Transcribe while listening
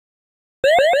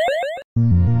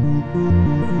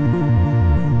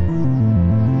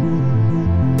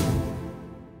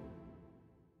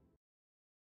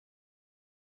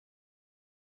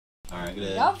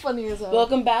funny as hell.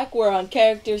 Welcome back. We're on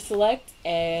Character Select,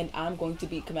 and I'm going to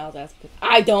beat Kamal's ass.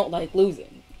 I don't like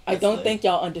losing. I don't think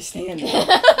y'all understand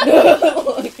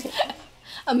that.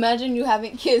 Imagine you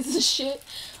having kids and shit.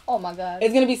 Oh my god.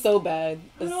 It's gonna be so bad.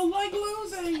 I don't like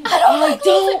losing. I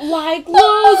don't like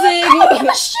losing.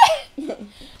 Oh, shit.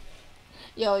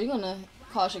 Yo, you're gonna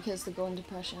cause your kids to go in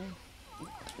depression.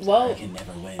 Well, I can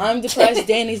never win. I'm depressed.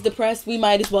 Danny's depressed. We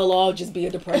might as well all just be a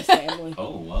depressed family.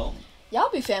 Oh, well. Y'all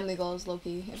be family goals,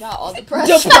 low-key. If y'all all depressed.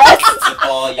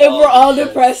 If we're all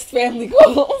depressed, family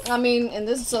goals. I mean, in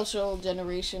this social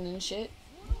generation and shit,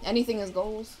 anything is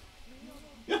goals.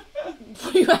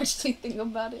 When you actually think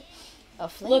about it. A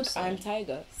flame Look, sword. I'm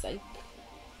Tyga. Psych.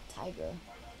 Tiger.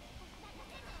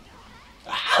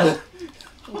 Oh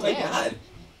my Damn. god.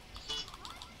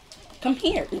 Come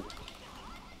here.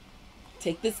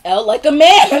 Take this L like a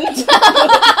man.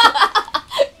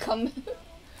 Come.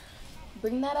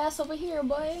 Bring that ass over here,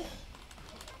 boy.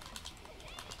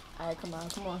 Alright, come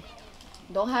on.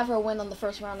 Don't have her win on the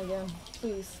first round again.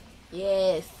 Please.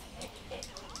 Yes.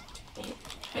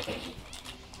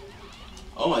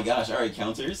 Oh my gosh, alright,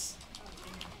 counters.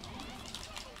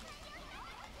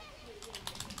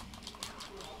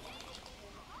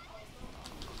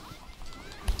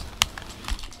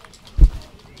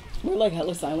 We're like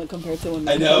hella silent compared to when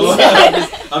I know.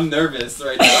 I'm nervous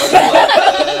right now.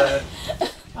 I'm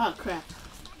like, Oh crap.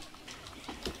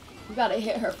 You gotta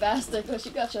hit her faster because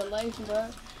you got your life, bro.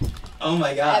 oh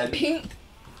my That god. pink,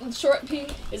 short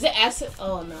pink. Is it acid?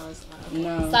 Oh no, it's not.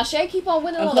 No. Sashay keep on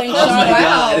winning I'm on the playing first Oh my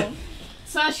round. god.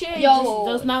 Sasha Yo.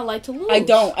 does not like to lose. I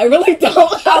don't. I really don't.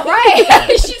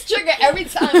 Alright. She's triggered every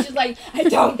time. She's like, I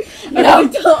don't. I really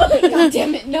don't. God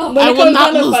damn it, no. When I it will comes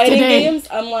not down to lose fighting today. games,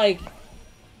 I'm like,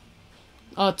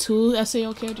 Two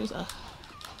SAO characters.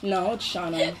 no, it's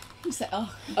Shauna. You said,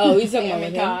 oh. Oh, he's talking Oh about my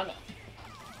him. god.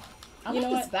 I You like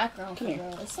know this what? background Come for here.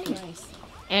 girl. It's so nice.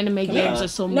 Anime Come games here. are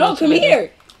so No, much come better.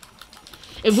 here.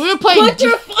 If we were playing, Put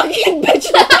your fucking bitch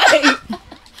away.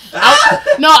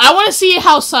 no, I want to see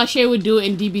how Sasha would do it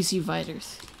in DBC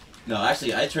Fighters. No,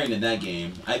 actually, I trained in that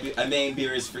game. I main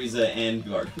Beerus, Frieza, and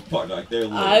Bardock. They're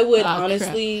lit. I would Ah,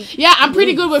 honestly. Yeah, I'm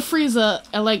pretty good with Frieza.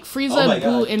 I like Frieza, Oh my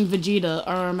Boo, God. and Vegeta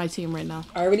are on my team right now.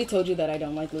 I already told you that I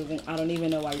don't like losing. I don't even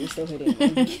know why you're still hitting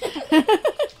me.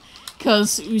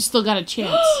 Cause we still got a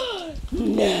chance.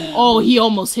 No. Oh, he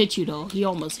almost hit you though. He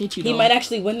almost hit you though. He might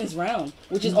actually win this round,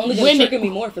 which is only going Win to it. trigger me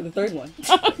more for the third one.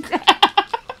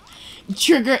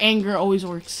 Trigger anger always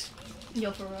works.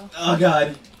 Yo, for real. Oh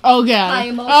god. Oh High god.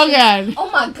 emotion. Oh god.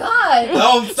 Oh my god.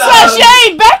 Oh, stop.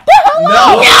 Sasha, back the hell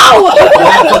up! No! No!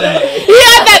 Not today. He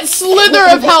had that slither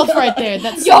of health right there.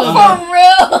 That Yo, slither. for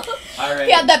real. Alright.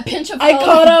 He had that pinch of I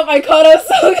caught up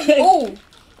so good. Oh.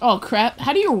 Oh crap!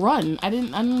 How do you run? I don't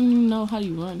even know how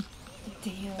you run.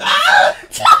 Damn. Ah!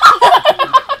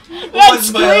 That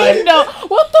What's my life? scream though.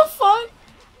 What the fuck?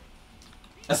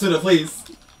 Asuna, please.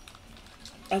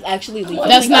 That's actually legal.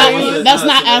 That's not- What's it- that's no,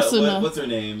 not Asuna. Asuna. What's her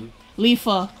name?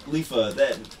 Leafa. Leafa.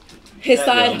 That. his that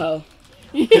side girl. hoe.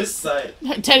 His side.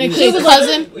 Technically She's a a-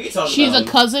 cousin. What are you talking She's about?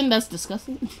 a cousin. That's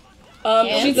disgusting.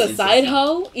 Yeah. She's a side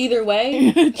hoe. Either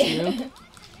way, True.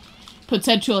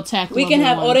 Potential attack. we can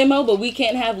have level 1. Oremo, but we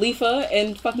can't have Leafa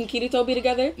and fucking Kirito be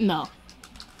together. No.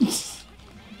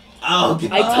 Oh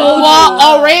god. I told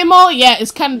Well, Ramo, yeah, it's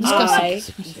kind of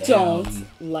disgusting. I don't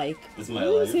like It's my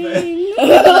life. losing.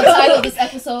 The title of this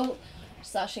episode,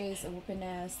 Sasha's whooping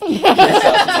ass.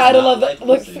 Title of the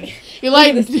look. You're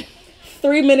like,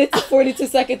 3 minutes 42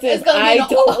 seconds in. It's gonna be I no-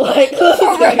 don't like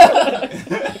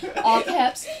losing. All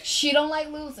caps. She don't like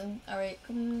losing. Alright,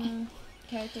 come on.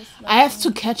 Characters. I have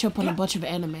to catch up on a bunch of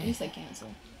anime. You say cancel.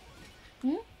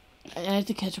 I have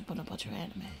to catch up on a bunch of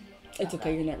anime. It's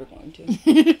okay, you're never going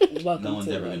to. Welcome No one's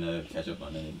to ever it. gonna catch up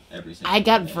on it every single I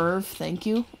got anime. Verve, thank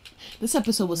you. This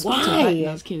episode was Why? so hype. No,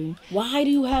 I was kidding. Why do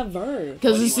you have Verve?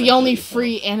 Because Why do it's you the wanna only kill yourself?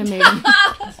 free anime.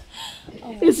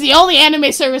 It's the only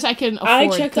anime service I can afford. I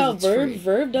checked 'cause out it's Verve. free.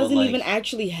 Verve doesn't like- even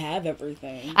actually have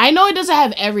everything. I know it doesn't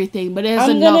have everything, but it has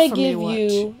I'm enough gonna for me to give watch.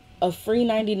 you a free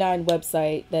 99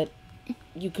 website that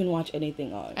you can watch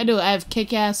anything on. I do. I have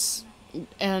Kick-Ass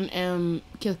and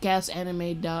Kick-Ass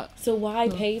Anime dot. So why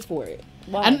pay for it?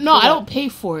 Why? No, I For don't what? pay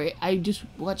for it. I just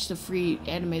watch the free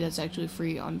anime that's actually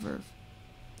free on Verve.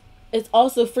 It's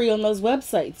also free on those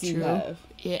websites you True. have.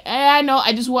 Yeah, I know.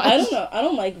 I just watch. I don't know. I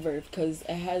don't like Verve because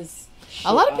it has.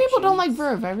 A lot of shit people don't like options.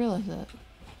 Verve. I realize that.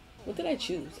 What did I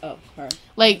choose? Oh, her.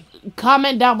 Like,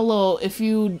 comment down below if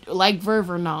you like Verve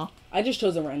or not. I just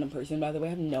chose a random person, by the way.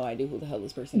 I have no idea who the hell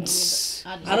this person is.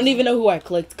 I I don't even know who I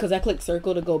clicked because I clicked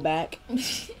circle to go back.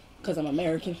 Because I'm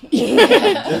American.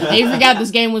 And you forgot this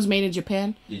game was made in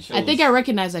Japan? You I think I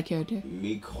recognize that character.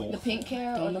 Miko. The pink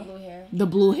hair or the blue hair? The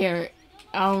blue hair.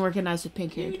 I don't recognize the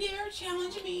pink hair. You dare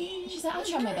challenge me? She said, I'll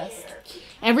try my best.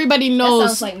 Everybody That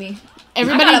knows. sounds like me.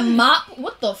 Everybody. I got a mop?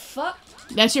 What the fuck?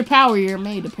 That's your power. You're a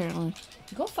maid, apparently.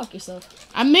 Go fuck yourself.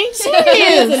 I'm being She's a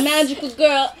serious. magical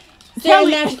girl.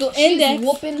 Kelly, Certain magical She's index.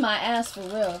 whooping my ass for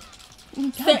real.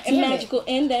 Certain damn it. magical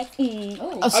index.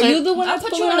 Oh. Are you the one I that's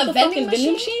put you pulling in out a the vending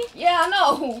fucking machine? Yeah, I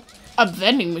know. A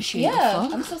vending machine. Yeah, The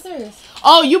fuck? I'm so serious.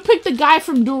 Oh, you picked the guy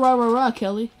from Durarara,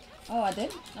 Kelly. Oh, I did?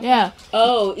 Okay. Yeah.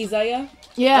 Oh, Isaiah? I was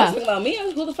Yeah. talking about me.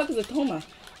 Who the fuck is Atoma?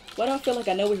 Why do I feel like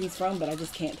I know where he's from, but I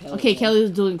just can't tell? Okay, him? Kelly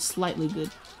is doing slightly good.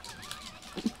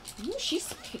 Ooh,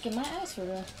 she's kicking my ass for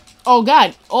real. Oh,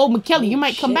 God. Oh, McKelly, you Oh,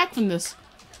 might come shit. back from this.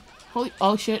 Holy.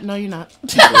 Oh, shit. No, you're not.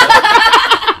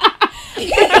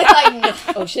 Like,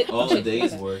 Oh shit. All Oh, the shit.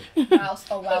 days Okay. work.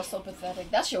 wow, so pathetic.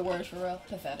 That's your word for real.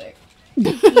 Pathetic.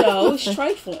 No, it's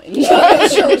trifling.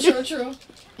 True.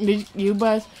 Did you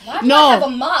guys? Why do No. I have a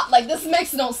mop? Like, this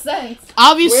makes no sense. Where's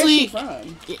Obviously, she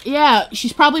from? yeah,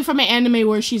 she's probably from an anime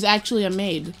where she's actually a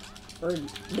maid. Or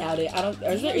doubt it. I don't.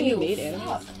 Is there any maid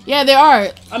animals? Yeah, there are.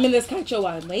 I mean, there's Kaicho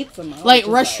I made some. Like,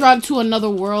 Restaurant to Another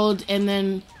World, and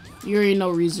then Yuri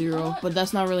no ReZero, but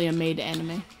that's not really a maid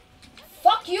anime.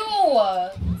 Fuck you!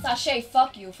 Sashay,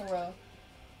 fuck you, for real.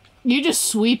 You just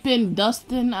sweeping,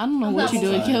 dusting. I don't know I'm what not you're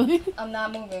doing, moving. Kelly. I'm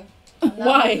not moving. I'm not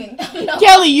Why? moving. I'm not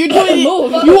Kelly, you're doing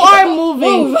Move. it. You are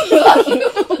moving.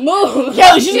 Move.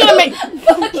 Kelly, she's gonna make.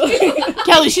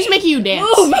 Kelly, she's making you dance.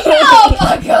 Move. Oh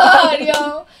my god,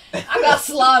 yo. I got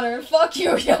slaughtered. Fuck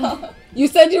you, yo. You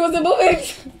said you wasn't moving.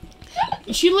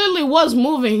 She literally was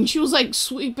moving. She was like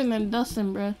sweeping and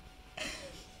dusting, bruh.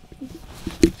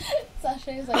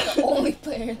 Sashay is like the only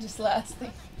player just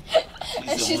lasting. And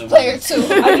the she's only player one. 2.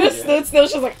 I just stood still.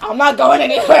 She's like, I'm not going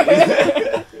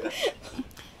anywhere.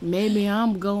 Maybe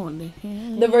I'm going to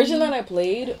hell. The version that I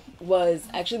played was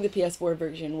actually the PS4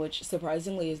 version, which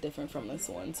surprisingly is different from this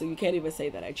one. So you can't even say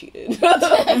that I cheated.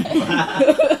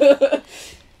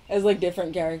 As like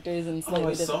different characters and slightly Oh,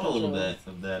 I different saw a little controls.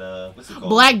 bit of that. What's it called?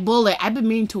 Black Bullet. I've been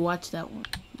meaning to watch that one.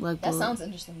 Black That Bullet. sounds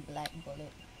interesting. Black Bullet.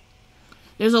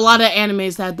 There's a lot of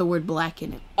animes that have the word black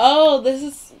in it. Oh,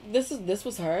 this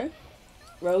was her.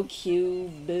 Roku.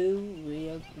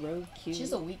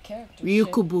 She's a weak character.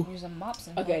 Ryukubu. Shit, using mops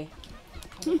and Okay.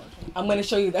 I'm gonna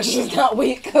show you that she's not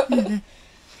weak.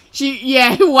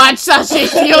 Yeah, watch Sasha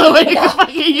steal when you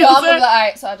fucking use Yo, I'm gonna be her. like,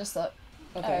 alright, so I just suck.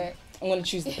 Okay. Alright. I'm gonna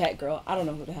choose the pet girl. I don't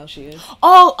know who the hell she is.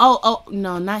 Oh,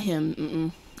 no, not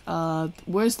him.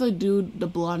 Where's the dude, the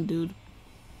blonde dude?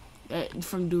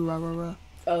 From Durarara.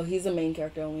 Oh, he's a main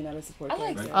character, only not a support I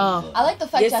like character. Oh. I like the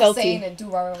fact Yes, that I'm LT. saying it. Do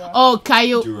rah rah rah. Oh,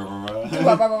 Kaio. Do rah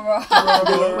rah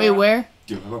rah. Wait, where?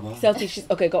 Celtic, she's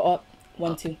okay. Go up.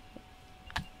 1, 2.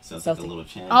 Sounds like a little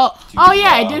chant. Oh,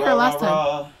 yeah, I did her last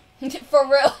time. For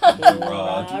real.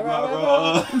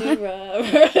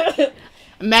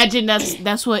 Imagine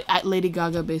that's what Lady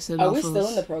Gaga based it Are off we of. still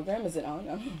in the program? Is it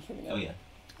on? Oh yeah.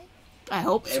 I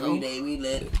hope so. Every day we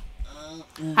live.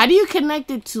 How do you connect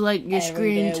it to like your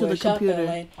screen to the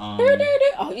computer?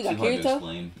 Oh, you got Too hard to Kirito?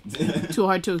 explain. Too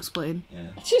hard to explain. Yeah.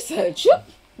 She said, "Choop."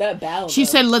 That bow. She though.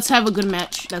 said, "Let's have a good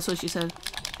match." That's what she said.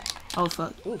 Oh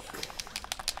fuck. Oof.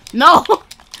 No,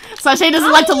 Sashay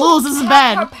doesn't like to lose. This is Her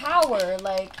bad. power,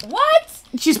 like what?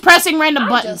 She's pressing random I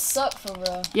buttons. just suck for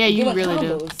real. Yeah, you Doing really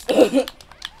do. combos.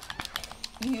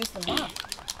 You use the mop.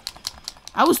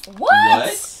 I was. What?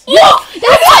 What?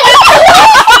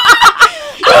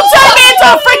 You turned me into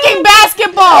a freaking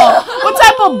basketball. What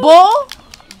type of bull?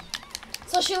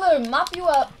 So she literally mop you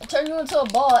up, turn you into a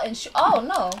ball, and oh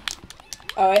no.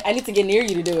 All right, I need to get near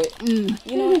you to do it.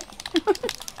 You know what?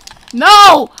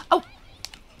 No. Oh,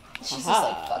 She's just Aha.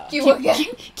 like fuck you again.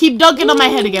 keep dunking on my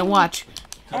head again. Watch.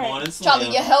 Come on and slam.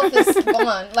 Charlie, your health is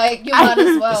gone. Like you might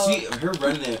as well. See, her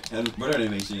run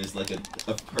animation is like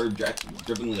her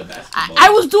dribbling a basketball. I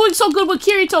was doing so good with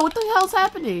Kirito. What the hell's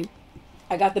happening?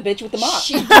 I got the bitch with the mop.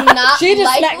 She do not She just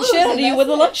like smacked the shit out of losing, you with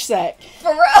a that's lunch sack. it.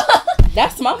 For real.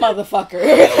 That's my motherfucker.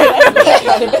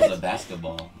 It was a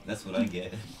basketball. That's what I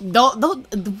get. Don't.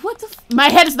 What the? My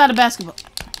head is not a basketball.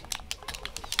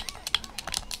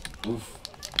 Oof.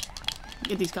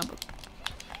 Get these combos.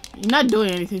 You're not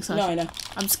doing anything, Sasha. No, I know.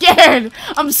 I'm scared.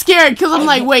 I'm scared because I'm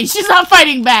like, wait, she's not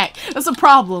fighting back. That's a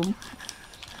problem.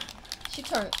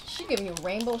 She giving you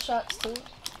rainbow shots too.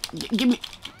 Give me.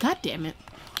 God damn it.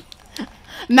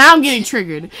 Now I'm getting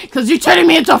triggered because you're turning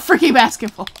me into a freaking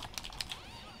basketball.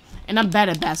 And I'm bad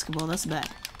at basketball. That's bad.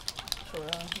 For real,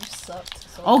 you sucked.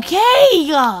 So Okay,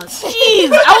 jeez. I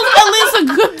was at least a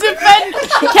good defender.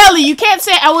 Kelly, you can't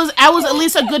say I was at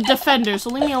least a good defender, so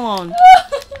leave me alone.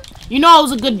 You know I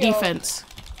was a good defense.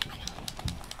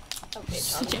 Okay,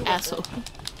 Such an asshole.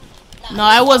 No,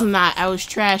 I was not. I was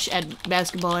trash at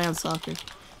basketball and soccer.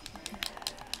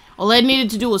 All I needed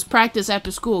to do was practice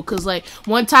after school, cause like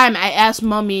one time I asked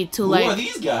mommy to Who are like.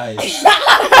 these guys?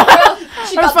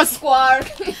 She got the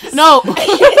squad. No.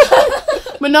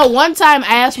 But no, one time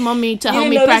I asked mommy to help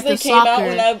me practice soccer,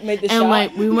 and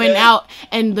like we went out,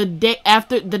 and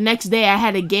the next day I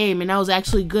had a game, and I was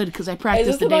actually good because I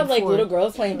practiced the day before. Is this about like little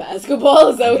girls playing basketball?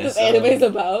 Is that what this anime is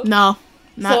about? No,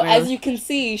 not so really. As you can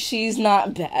see, she's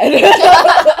not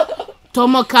bad.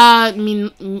 Tomoka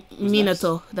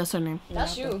Minato, that's her name.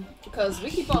 That's you, because we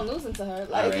keep on losing to her.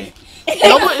 Like, Right.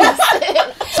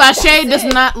 Sashay does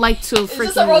not like to freaking.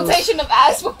 It's just a rotation of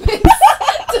ass whoopings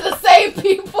to the same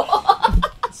people.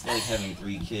 It's like having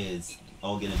 3 kids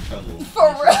all get in trouble. For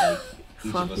real. Like,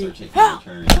 each of us are taking our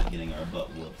turn getting our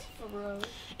butt whooped. For real.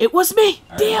 It was me.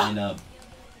 All right, line up.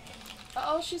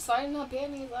 Oh, she's fighting her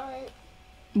panties. All right.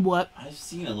 What? I've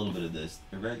seen a little bit of this.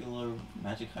 Irregular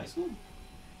Magic High School.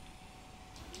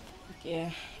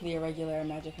 Yeah, the irregular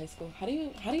Magic High School. How do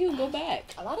you go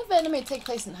back? A lot of anime take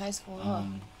place in high school. Huh?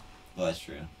 Well, that's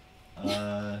true.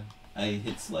 I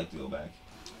hit select to go back.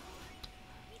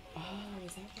 Oh,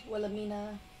 is that?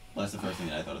 Wilhelmina. Well, that's the first thing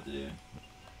that I thought of to do.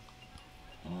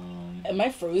 Am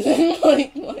I frozen?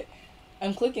 Like what?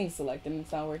 I'm clicking select and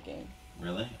it's not working.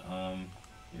 Really?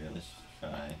 Here, let's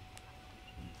try.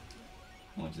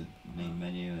 Going to the main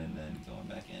menu and then going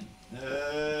back in.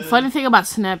 Funny thing about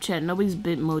Snapchat, nobody's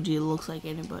Bitmoji looks like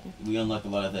anybody. We unlock a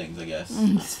lot of things, I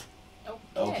guess.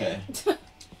 Okay.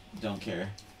 Don't care.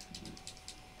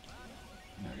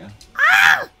 There we go.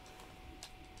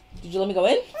 Did you let me go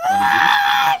in?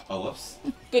 Oh, whoops.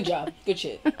 Good job. Good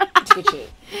shit. Good shit.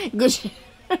 Good shit.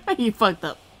 You fucked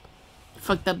up.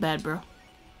 Fucked up bad, bro.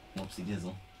 Whoopsie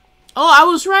dizzle. Oh, I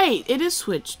was right. It is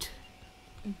switched.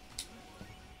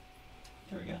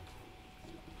 There we go.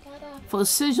 For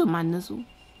sigil, my nizzle.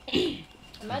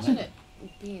 Imagine it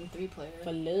being 3-player.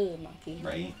 For love, my king.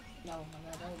 Right? No,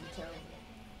 that would be terrible.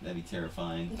 That'd be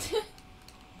terrifying.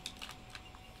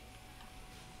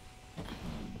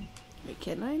 Wait,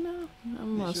 can I now?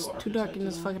 I'm Yes, lost. you are. Too dark in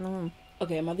this fucking room.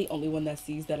 Okay, am I the only one that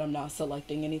sees that I'm not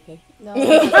selecting anything? No.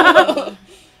 I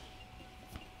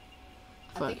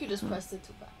think you just pressed it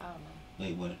too fast. I don't know.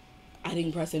 Wait, what? I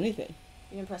didn't press anything.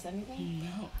 You didn't press anything?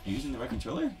 No. Are you using the right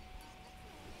controller?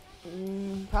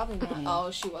 Probably not.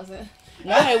 Oh, she wasn't.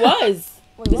 No, I was.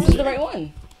 Wait, This what? is the right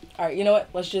one. Alright, you know what?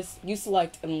 Let's just, you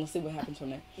select and let's see what happens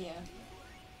from there. Yeah.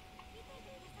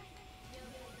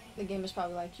 The game is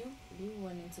probably like, you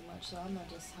went in too much, so I'm gonna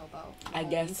just help out. I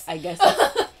guess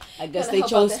they help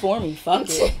chose out for me. Fuck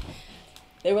it.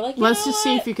 They were like, Let's just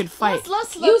see if you could fight.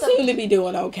 Let's you let seem to be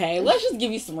doing okay. Let's just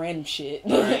give you some random shit.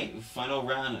 Alright, final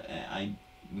round.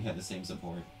 We have the same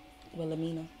support.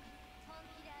 Wilhelmina.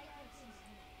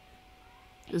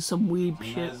 There's some weeb I'm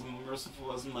shit. not as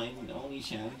merciful as my only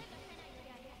Shan.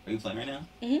 Are you playing right now?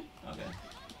 Mm-hmm. Okay.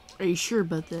 Are you sure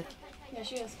about that? Yeah,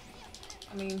 she is.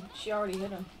 I mean, she already hit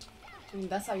him. I mean,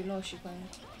 that's how you know she's playing.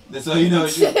 That's all you know.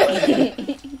 She's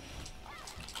playing.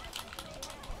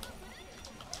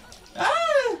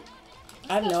 I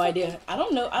have no idea. I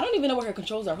don't know. I don't even know where her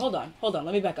controls are. Hold on. Let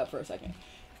me back up for a second.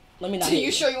 Let me not hit you.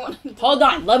 You sure you want to? Hold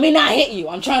on. Let me not hit you.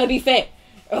 I'm trying to be fair.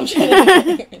 I'm trying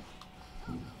to be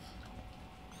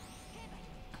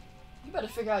You better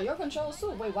figure out your controls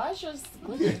too. Wait, why is yours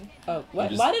glitching? Oh, You're why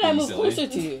just did I being move silly. closer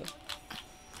to you?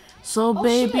 So Oh,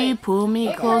 baby, shit. pull me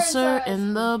Take her closer inside.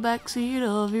 in the backseat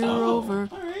of your Oh, Rover.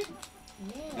 alright.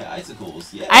 Yeah. Yeah,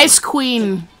 icicles. Yeah. Ice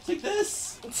Queen. Take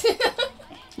this.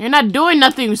 You're not doing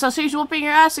nothing. So she's whooping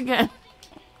your ass again.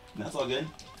 That's all good.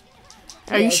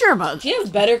 Are you sure about that? She has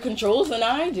better controls than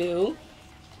I do.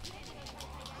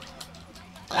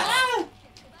 Ah!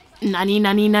 Nani,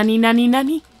 nani, nani, nani,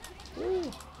 nani.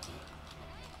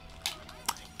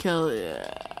 Kill.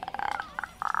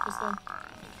 Just go.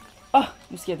 Oh,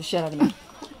 you scared the shit out of me.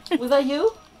 Was that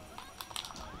you?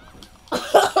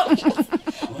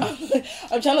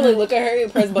 I'm trying to like look at her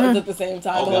and press buttons at the same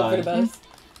time Oh, to hope for the God. best.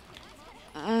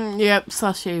 Yep,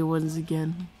 Sashay wins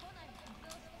again.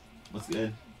 What's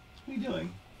good? What are you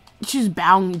doing? She's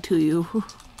bound to you.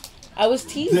 I was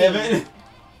teasing. Damn it.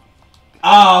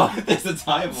 Oh, there's a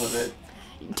time limit.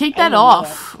 Take I that know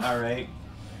off. Alright.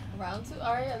 Round 2?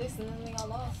 Alright, at least nothing got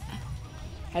lost.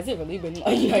 Has it really been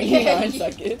like 99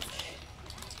 seconds?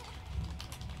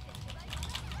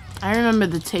 I remember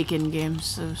the Taken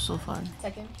games. They were so fun.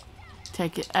 Second.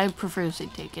 Taken. I prefer to say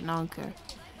Taken. I don't care.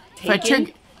 If I Taken?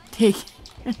 trigger. Taken.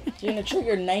 You're gonna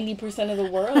trigger 90% of the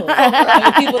world. And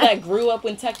the people that grew up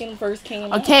when Tekken first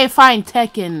came out. Okay, fine,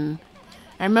 Tekken.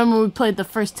 I remember we played the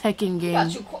first Tekken game.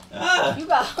 You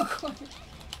got cornered.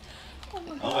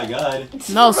 Oh my god.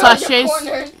 No,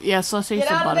 Sychaes. Yeah, Sychaes.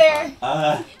 Get out of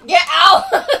there. Get out.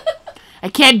 I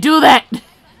can't do that.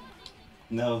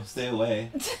 No, stay away.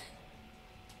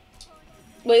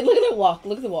 Wait, look at that walk.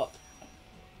 Look at the walk.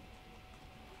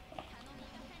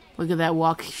 Look at that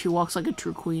walk. She walks like a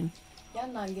true queen. Y'all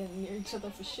not getting near each other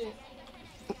for shit.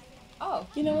 Oh.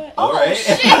 You know what? Alright.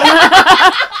 Shit.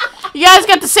 You guys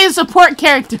got the same support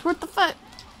character. What the fuck?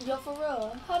 Yo, for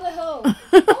real. How the hell?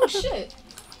 Oh, shit.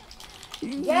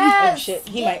 Yes. Oh, shit.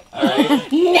 He might.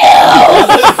 Alright. No!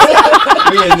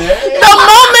 We in there? The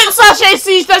moment Sasha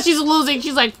sees that she's losing,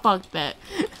 she's like, fuck that.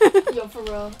 Yo, for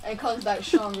real. And comes back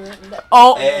stronger.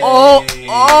 Oh, Hey. oh.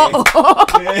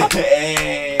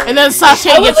 Hey. And then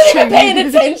Sasha I gets wasn't even paying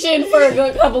triggered. attention for a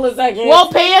good couple of seconds.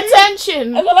 Well, pay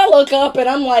attention. And then I look up and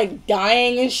I'm like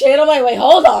dying and shit. I'm like, wait,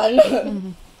 hold on. Mm-hmm.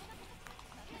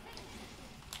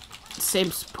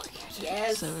 Same support character.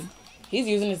 Yes. 7. He's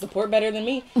using his support better than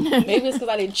me. Maybe it's because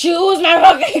I didn't choose my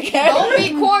fucking character. Don't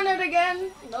be cornered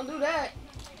again. Don't do that.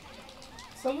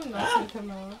 Someone else can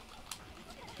come out.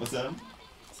 What's up?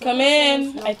 Come in,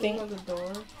 Someone's I think. knocking on the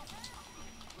door.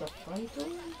 The front door?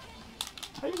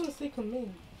 How are you gonna say come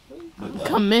in?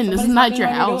 Come in. This is Somebody's not your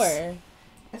knocking on house. door.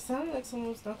 It sounded like someone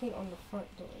was knocking on the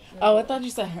front door. Oh, I thought you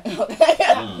said her.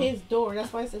 Not his door.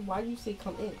 That's why I said, why do you say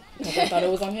come in? Because I thought it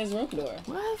was on his room door.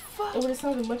 What the fuck? It would have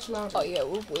sounded much louder. Oh, yeah.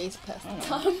 We're way past the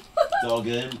time. It's all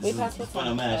good. We This passed is the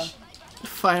final time, match.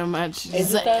 Final match.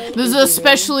 Is it though? This is Is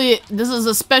it this is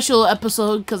a special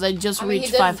episode because I just I mean, he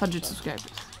reached didn't- 500 subscribers.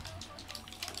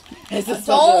 It's a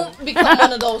Don't become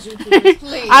one of those YouTubers,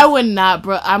 please. I would not,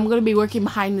 bro. I'm gonna be working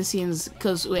behind the scenes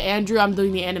because with Andrew, I'm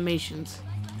doing the animations.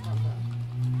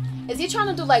 Is he trying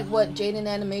to do like what Jaden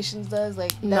Animations does?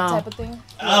 Like that No. type of thing?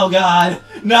 Oh god.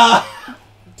 No.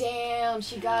 Damn,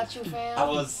 she got you, fam. I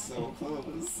was so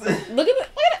close. Look at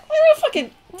the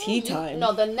fucking tea time.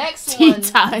 No, the next Tea one.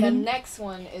 time. The next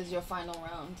one is your final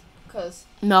round. Cause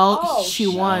No, Oh, she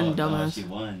shit. won, No, dumbass. she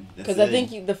won. That's Because I it.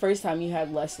 think the first time you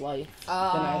had less life than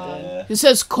I did. It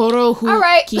says Koro Hu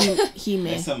Alright. Hime.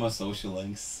 There's some more social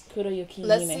links. Kuroyuki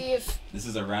let's Hime. see if This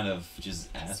is a round of just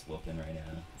ass whooping right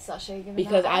now. Sasha giving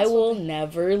Because her I ass will whooping.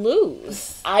 never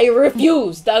lose. I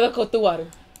refuse. Daga kotuwaru.